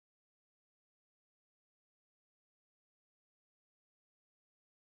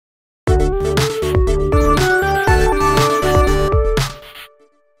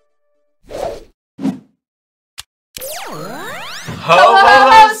Ho, ho,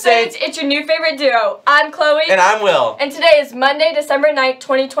 ho, Saints! It's your new favorite duo. I'm Chloe. And I'm Will. And today is Monday, December 9th,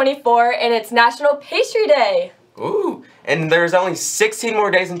 2024, and it's National Pastry Day. Ooh, and there's only 16 more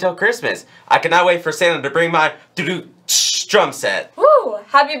days until Christmas. I cannot wait for Santa to bring my drum set. Woo!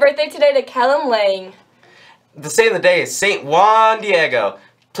 Happy birthday today to Kellen Lang. The saint of the day is Saint Juan Diego.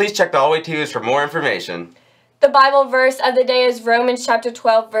 Please check the hallway TVs for more information. The Bible verse of the day is Romans chapter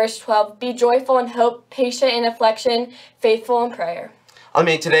 12, verse 12. Be joyful in hope, patient in affliction, faithful in prayer. On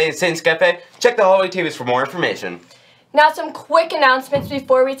me today is Saint's Cafe. Check the hallway TVs for more information. Now some quick announcements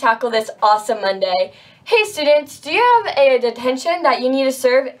before we tackle this awesome Monday. Hey students, do you have a detention that you need to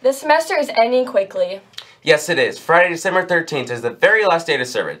serve? The semester is ending quickly. Yes, it is. Friday, December 13th is the very last day to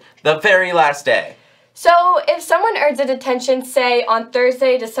serve it. The very last day. So, if someone earns a detention, say, on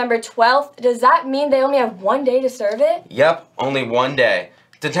Thursday, December 12th, does that mean they only have one day to serve it? Yep, only one day.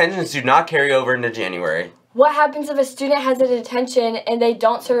 Detentions do not carry over into January. What happens if a student has a detention and they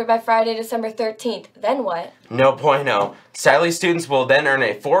don't serve it by Friday, December 13th? Then what? No bueno. Sadly, students will then earn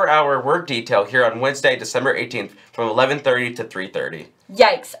a 4-hour work detail here on Wednesday, December 18th from 11:30 to 3:30.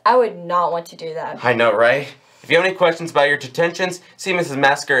 Yikes, I would not want to do that. I know, right? If you have any questions about your detentions, see Mrs.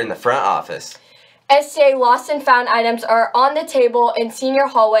 Masker in the front office. STA lost and found items are on the table in senior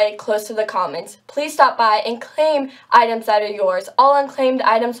hallway close to the commons. Please stop by and claim items that are yours. All unclaimed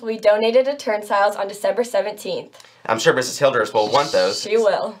items will be donated to Turnstiles on December 17th. I'm sure Mrs. Hildress will want those. She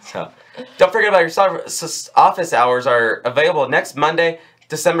will. So, don't forget about your office hours are available next Monday,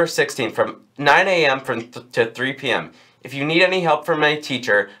 December 16th from 9 a.m. to 3 p.m. If you need any help from a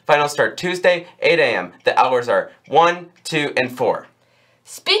teacher, finals start Tuesday, 8 a.m. The hours are 1, 2, and 4.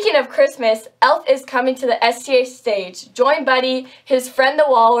 Speaking of Christmas, Elf is coming to the STA stage. Join Buddy, his friend the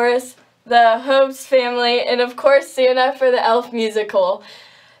Walrus, the Hobbs family, and of course Santa for the Elf musical.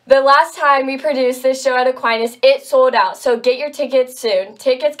 The last time we produced this show at Aquinas, it sold out, so get your tickets soon.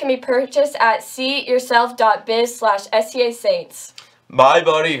 Tickets can be purchased at seeityourself.biz/STA Saints. Bye,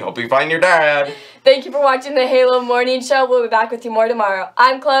 buddy. Hope you find your dad. Thank you for watching the Halo Morning Show. We'll be back with you more tomorrow.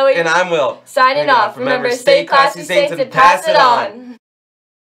 I'm Chloe. And I'm Will. Signing off. Remember, stay classy, Saints, and pass it on.